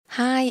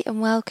Hi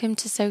and welcome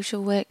to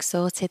Social Work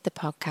Sorted, the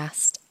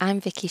podcast. I'm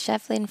Vicki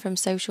from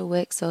Social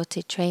Work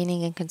Sorted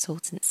Training and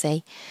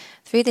Consultancy.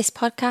 Through this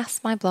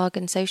podcast, my blog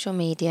and social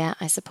media,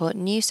 I support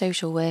new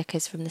social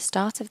workers from the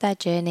start of their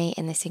journey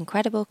in this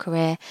incredible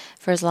career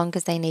for as long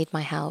as they need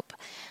my help.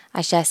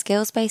 I share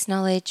skills-based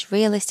knowledge,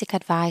 realistic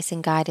advice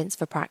and guidance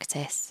for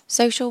practice.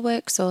 Social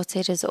Work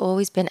Sorted has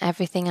always been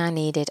everything I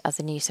needed as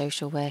a new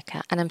social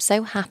worker, and I'm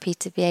so happy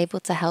to be able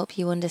to help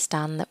you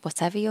understand that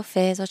whatever your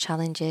fears or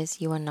challenges,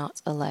 you are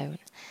not alone.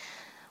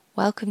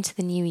 Welcome to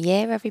the new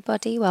year,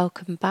 everybody.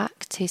 Welcome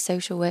back to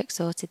Social Work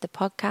Sorted, the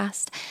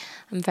podcast.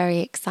 I'm very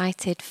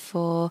excited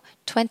for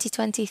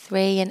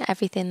 2023 and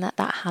everything that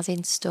has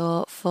in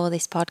store for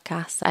this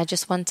podcast. I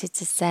just wanted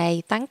to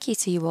say thank you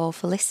to you all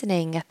for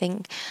listening. I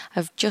think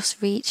I've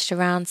just reached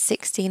around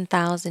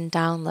 16,000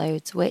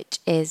 downloads, which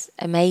is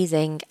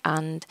amazing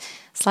and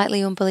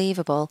slightly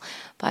unbelievable,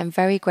 but I'm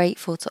very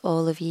grateful to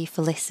all of you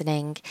for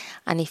listening.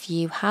 And if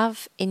you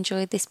have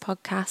enjoyed this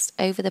podcast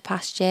over the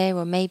past year,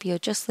 or maybe you're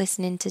just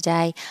listening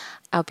today,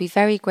 I'll be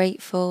very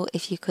grateful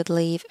if you could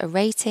leave a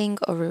rating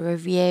or a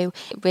review.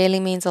 It really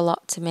means a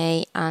lot to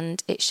me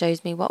and it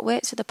shows me what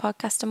works for the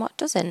podcast and what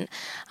doesn't.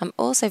 I'm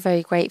also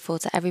very grateful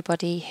to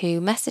everybody who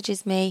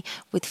messages me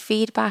with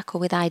feedback or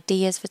with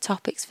ideas for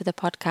topics for the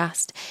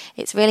podcast.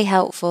 It's really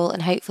helpful,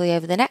 and hopefully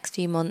over the next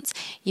few months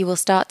you will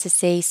start to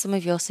see some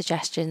of your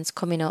suggestions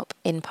coming up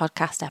in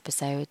podcast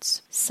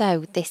episodes.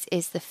 So this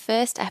is the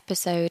first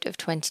episode of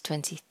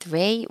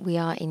 2023. We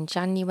are in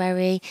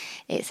January.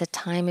 It's a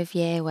time of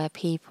year where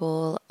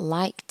people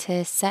like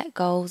to set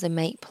goals and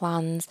make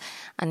plans,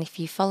 and if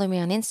you follow me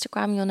on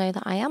Instagram, you'll know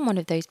that I am one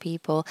of those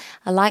people.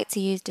 I like to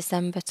use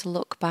December to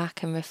look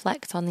back and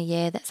reflect on the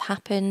year that's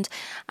happened,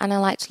 and I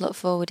like to look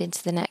forward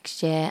into the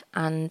next year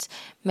and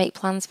make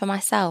plans for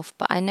myself.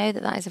 But I know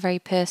that is a very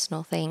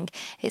personal thing.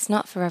 It's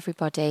not for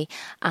everybody,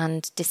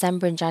 and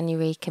December and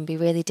January can be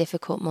really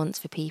difficult months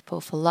for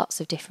people for lots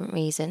of different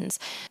reasons.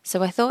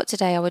 So I thought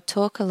today I would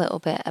talk a little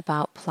bit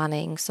about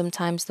planning,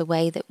 sometimes the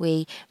way that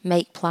we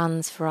make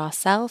plans for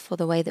ourselves or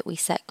the way that we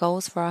set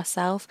goals for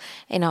ourselves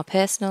in our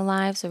personal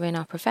lives or in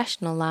our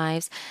professional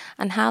lives,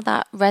 and how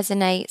that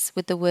resonates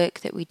with the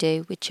work that we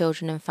do with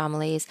children and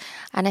families.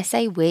 And I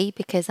say we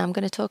because I'm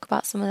going to talk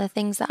about some of the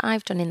things that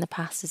I've done in the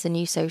past as a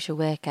new social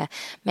worker,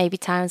 maybe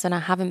times when I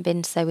haven't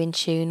been so in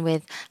tune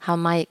with how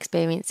my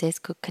experiences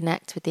could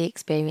connect with the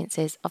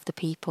experiences of the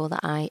people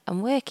that I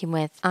am working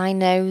with. I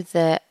know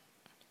that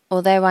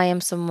although I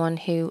am someone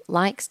who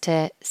likes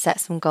to set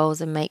some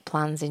goals and make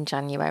plans in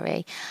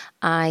January,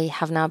 I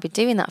have now been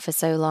doing that for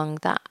so long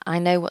that I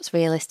know what's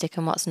realistic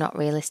and what's not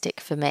realistic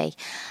for me.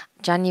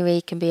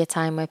 January can be a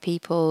time where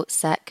people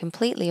set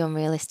completely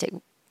unrealistic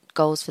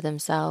goals for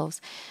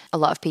themselves. A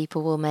lot of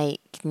people will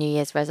make New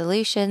Year's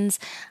resolutions,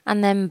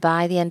 and then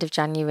by the end of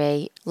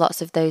January,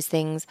 lots of those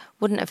things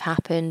wouldn't have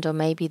happened, or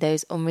maybe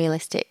those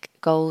unrealistic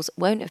goals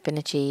won't have been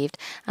achieved,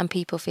 and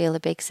people feel a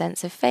big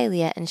sense of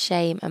failure and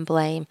shame and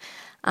blame.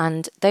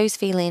 And those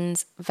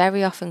feelings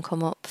very often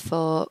come up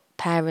for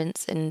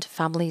parents and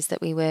families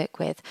that we work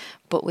with,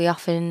 but we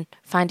often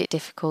find it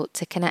difficult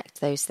to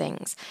connect those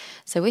things.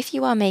 So if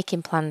you are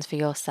making plans for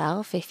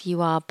yourself, if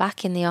you are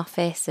back in the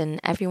office and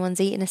everyone's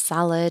eating a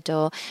salad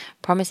or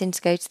promising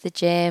to go to the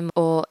gym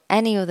or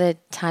any other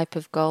type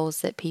of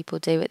goals that people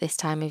do at this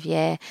time of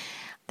year,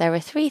 there are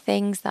 3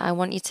 things that I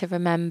want you to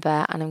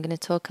remember, and I'm going to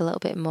talk a little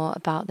bit more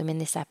about them in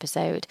this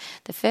episode.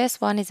 The first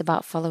one is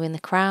about following the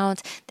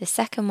crowd, the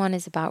second one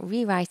is about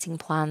rewriting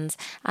plans,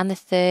 and the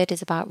third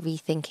is about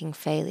rethinking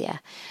failure.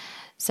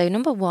 So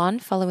number 1,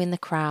 following the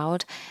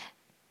crowd.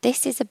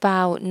 This is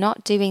about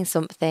not doing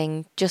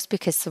something just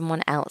because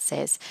someone else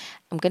is.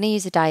 I'm going to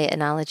use a diet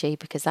analogy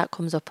because that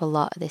comes up a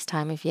lot at this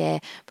time of year.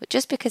 But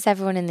just because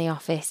everyone in the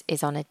office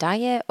is on a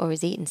diet or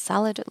is eating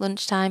salad at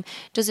lunchtime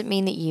doesn't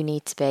mean that you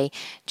need to be.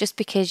 Just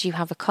because you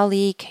have a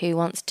colleague who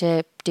wants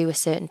to do a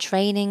certain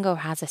training or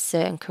has a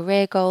certain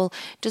career goal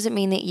doesn't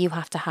mean that you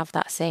have to have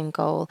that same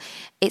goal.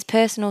 It's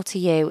personal to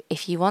you.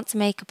 If you want to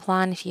make a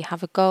plan, if you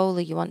have a goal,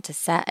 or you want to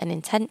set an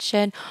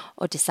intention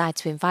or decide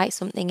to invite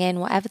something in,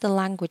 whatever the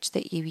language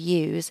that you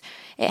use,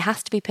 it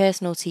has to be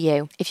personal to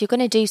you. If you're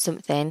going to do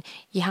something,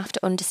 you have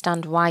to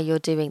understand why you're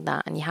doing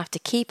that, and you have to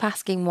keep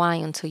asking why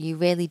until you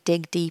really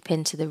dig deep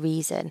into the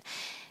reason.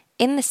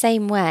 In the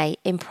same way,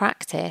 in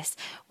practice,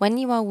 when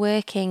you are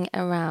working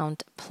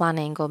around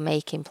planning or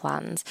making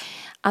plans,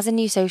 as a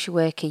new social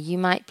worker, you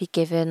might be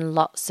given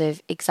lots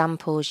of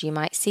examples. You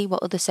might see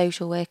what other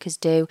social workers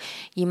do.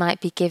 You might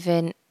be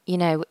given,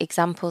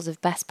 examples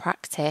of best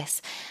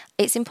practice.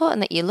 It's important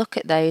that you look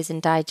at those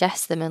and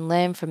digest them and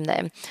learn from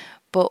them.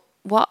 But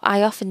what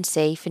I often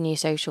see for new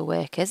social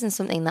workers, and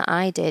something that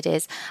I did,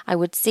 is I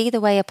would see the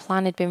way a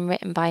plan had been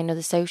written by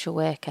another social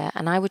worker,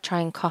 and I would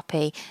try and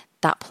copy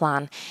that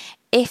plan.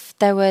 If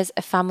there was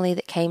a family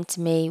that came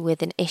to me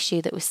with an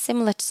issue that was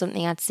similar to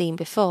something I'd seen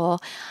before,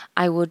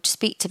 I would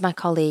speak to my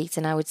colleagues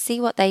and I would see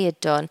what they had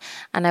done,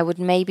 and I would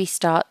maybe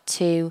start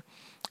to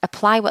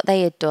apply what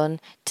they had done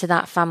to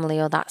that family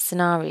or that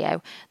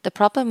scenario. The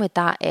problem with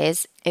that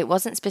is it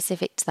wasn't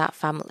specific to that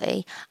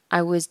family.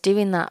 I was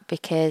doing that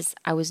because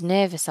I was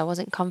nervous, I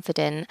wasn't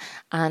confident,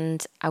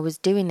 and I was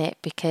doing it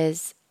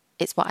because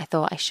it's what I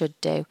thought I should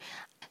do.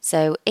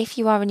 So if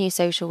you are a new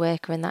social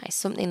worker and that is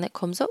something that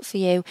comes up for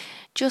you,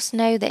 just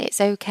know that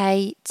it's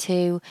okay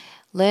to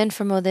learn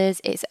from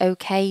others. It's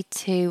okay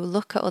to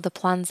look at other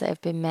plans that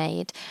have been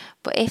made.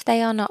 But if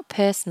they are not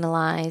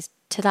personalised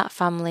to that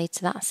family,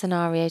 to that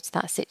scenario, to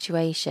that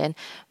situation,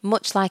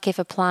 much like if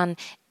a plan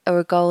or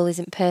a goal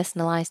isn't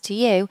personalised to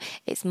you,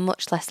 it's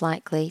much less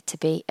likely to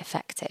be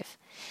effective.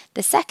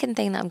 The second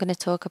thing that I'm going to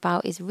talk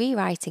about is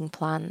rewriting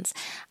plans,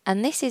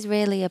 and this is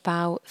really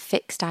about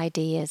fixed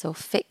ideas or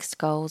fixed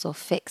goals or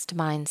fixed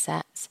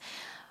mindsets.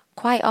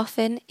 Quite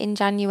often in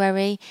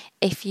January,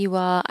 if you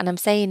are, and I'm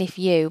saying if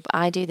you, but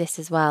I do this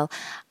as well,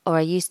 or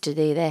I used to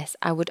do this,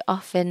 I would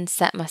often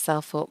set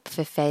myself up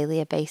for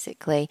failure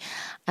basically.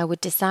 I would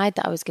decide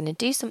that I was going to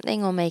do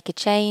something or make a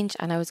change,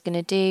 and I was going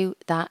to do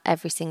that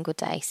every single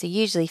day. So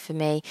usually for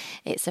me,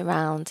 it's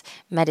around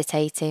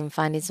meditating,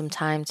 finding some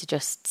time to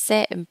just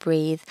sit and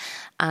breathe,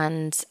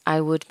 and I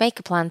would make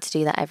a plan to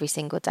do that every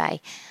single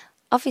day.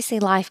 Obviously,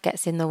 life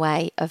gets in the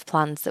way of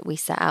plans that we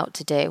set out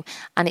to do,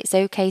 and it's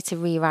okay to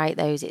rewrite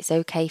those. It's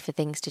okay for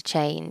things to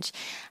change.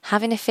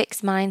 Having a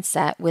fixed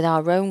mindset with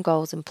our own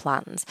goals and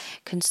plans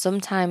can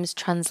sometimes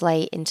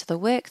translate into the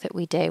work that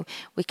we do.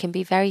 We can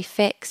be very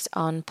fixed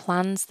on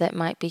plans that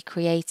might be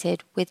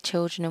created with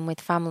children and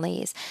with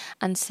families.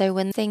 And so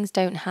when things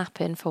don't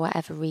happen for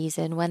whatever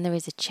reason, when there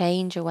is a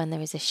change or when there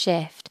is a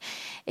shift,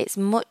 it's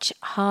much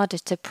harder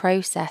to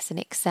process and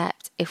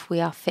accept if we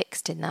are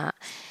fixed in that.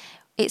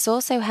 It's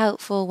also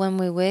helpful when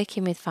we're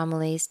working with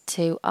families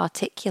to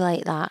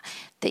articulate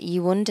that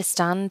you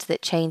understand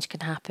that change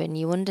can happen.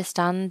 You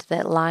understand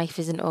that life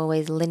isn't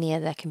always linear.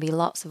 There can be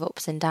lots of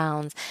ups and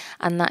downs.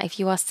 And that if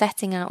you are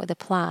setting out with a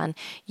plan,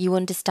 you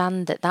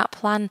understand that that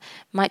plan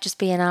might just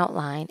be an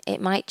outline.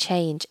 It might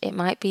change. It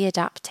might be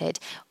adapted.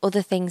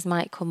 Other things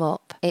might come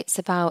up. It's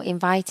about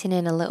inviting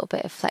in a little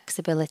bit of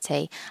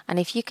flexibility. And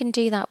if you can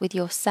do that with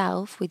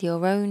yourself, with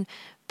your own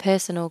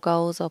personal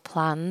goals or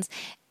plans,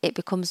 it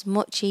becomes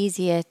much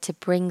easier to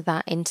bring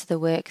that into the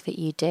work that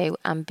you do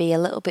and be a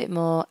little bit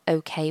more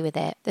okay with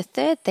it. The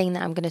third thing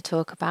that I'm going to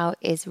talk about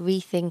is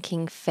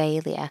rethinking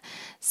failure.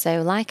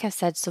 So like I've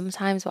said,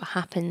 sometimes what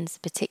happens,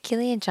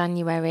 particularly in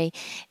January,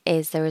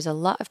 is there is a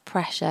lot of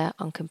pressure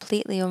on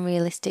completely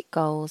unrealistic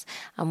goals.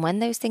 And when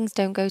those things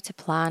don't go to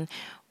plan,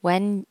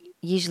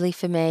 usually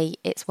for me,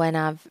 it's when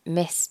I've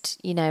missed,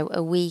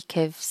 a week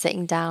of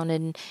sitting down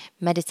and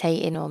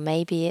meditating, or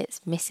maybe it's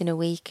missing a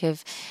week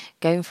of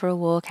going for a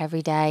walk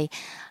every day.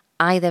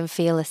 I then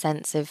feel a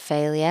sense of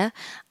failure.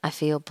 I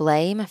feel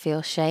blame, I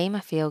feel shame, I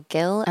feel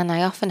guilt, and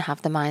I often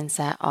have the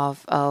mindset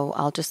of,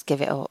 I'll just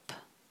give it up.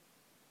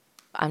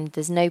 And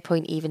there's no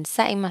point even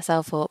setting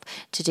myself up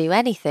to do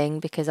anything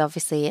because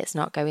obviously it's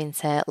not going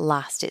to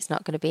last. It's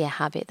not going to be a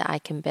habit that I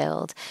can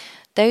build.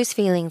 Those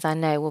feelings I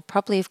know will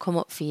probably have come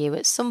up for you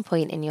at some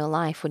point in your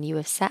life when you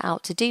have set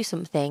out to do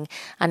something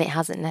and it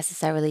hasn't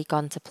necessarily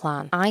gone to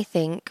plan. I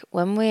think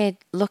when we're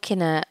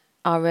looking at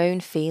our own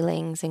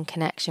feelings in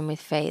connection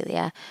with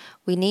failure,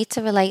 we need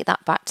to relate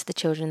that back to the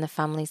children and the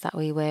families that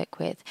we work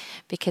with,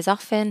 because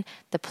often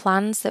the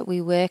plans that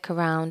we work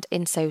around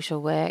in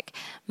social work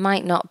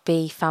might not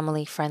be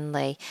family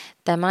friendly.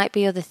 There might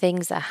be other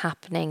things that are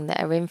happening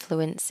that are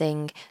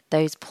influencing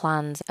those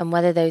plans and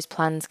whether those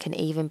plans can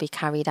even be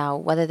carried out,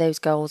 whether those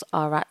goals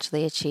are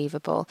actually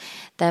achievable.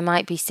 There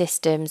might be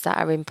systems that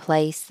are in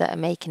place that are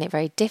making it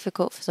very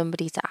difficult for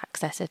somebody to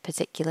access a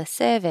particular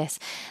service.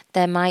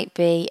 There might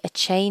be a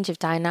change of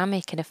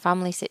dynamic in a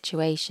family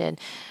situation.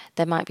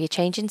 There might be a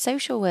change in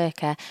social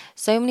worker.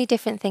 So many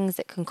different things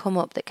that can come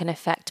up that can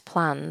affect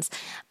plans.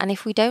 And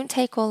if we don't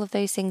take all of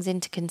those things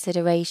into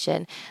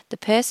consideration, the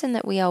person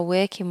that we are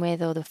working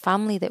with or the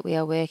family that we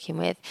are working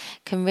with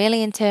can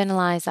really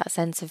internalize that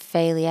sense of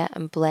failure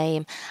and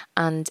blame.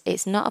 And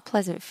it's not a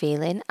pleasant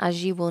feeling,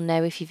 as you will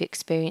know if you've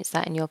experienced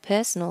that in your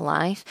personal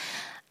life.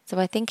 So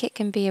I think it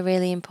can be a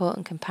really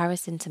important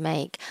comparison to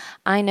make.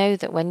 I know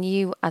that when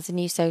you, as a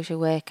new social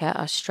worker,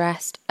 are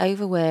stressed,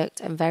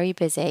 overworked and very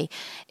busy,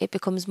 it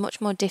becomes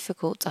much more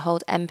difficult to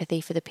hold empathy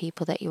for the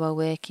people that you are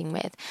working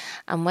with.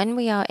 And when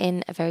we are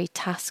in a very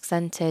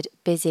task-centred,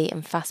 busy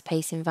and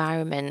fast-paced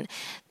environment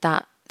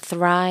that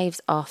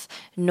thrives off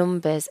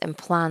numbers and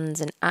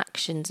plans and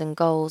actions and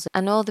goals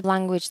and all the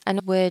language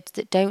and words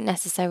that don't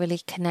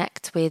necessarily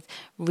connect with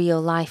real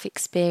life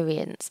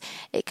experience,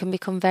 it can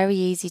become very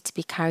easy to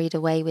be carried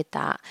away with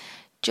that.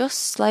 Just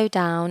slow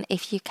down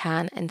if you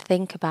can and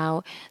think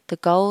about the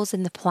goals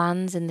and the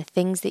plans and the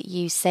things that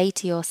you say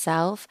to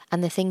yourself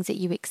and the things that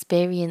you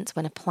experience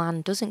when a plan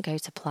doesn't go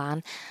to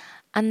plan.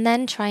 And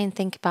then try and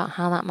think about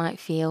how that might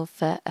feel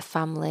for a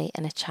family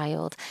and a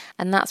child.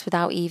 And that's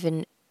without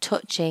even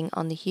touching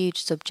on the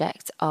huge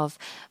subject of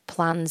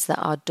plans that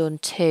are done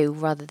to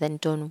rather than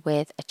done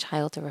with a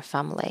child or a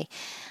family.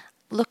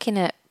 Looking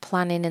at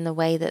planning and the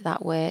way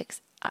that works,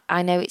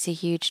 I know it's a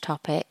huge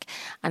topic,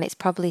 and it's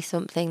probably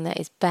something that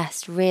is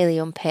best really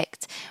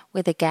unpicked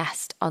with a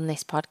guest on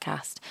this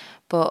podcast.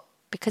 But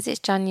because it's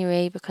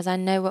January, because I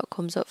know what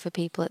comes up for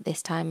people at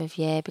this time of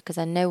year, because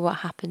I know what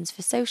happens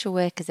for social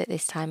workers at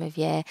this time of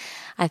year,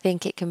 I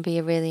think it can be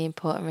a really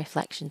important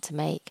reflection to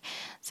make.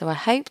 So I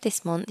hope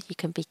this month you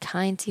can be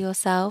kind to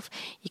yourself,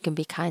 you can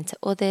be kind to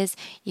others,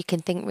 you can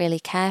think really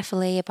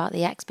carefully about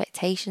the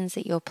expectations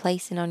that you're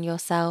placing on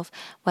yourself,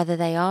 whether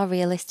they are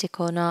realistic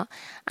or not,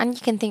 and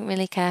you can think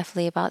really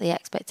carefully about the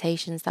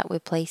expectations that we're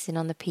placing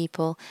on the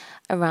people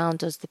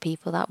around us, the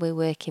people that we're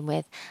working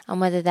with,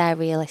 and whether they're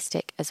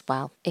realistic as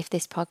well. If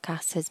this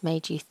podcast has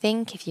made you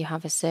think, if you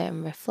have a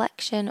certain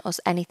reflection or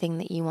anything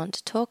that you want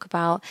to talk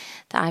about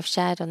that I've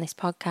shared on this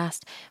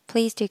podcast,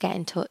 please do get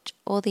in touch.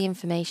 All the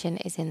information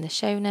is in the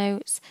show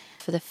notes.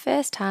 For the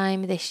first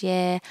time this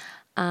year,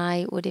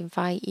 I would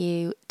invite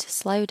you to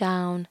slow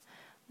down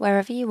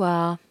wherever you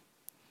are,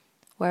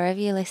 wherever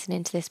you're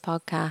listening to this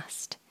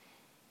podcast.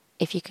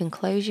 If you can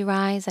close your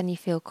eyes and you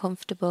feel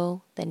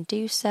comfortable, then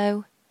do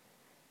so.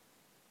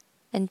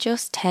 And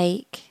just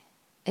take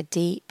a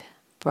deep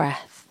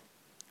breath.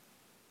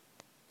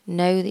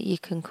 Know that you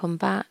can come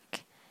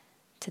back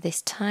to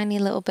this tiny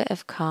little bit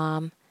of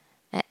calm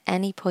at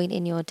any point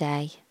in your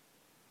day.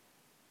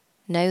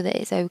 Know that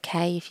it's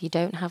okay if you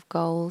don't have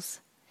goals,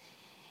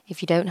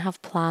 if you don't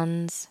have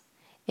plans,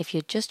 if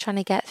you're just trying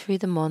to get through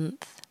the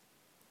month.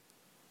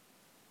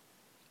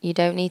 You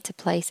don't need to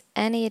place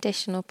any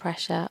additional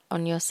pressure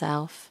on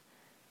yourself.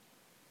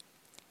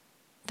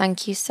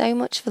 Thank you so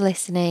much for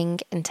listening,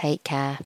 and take care.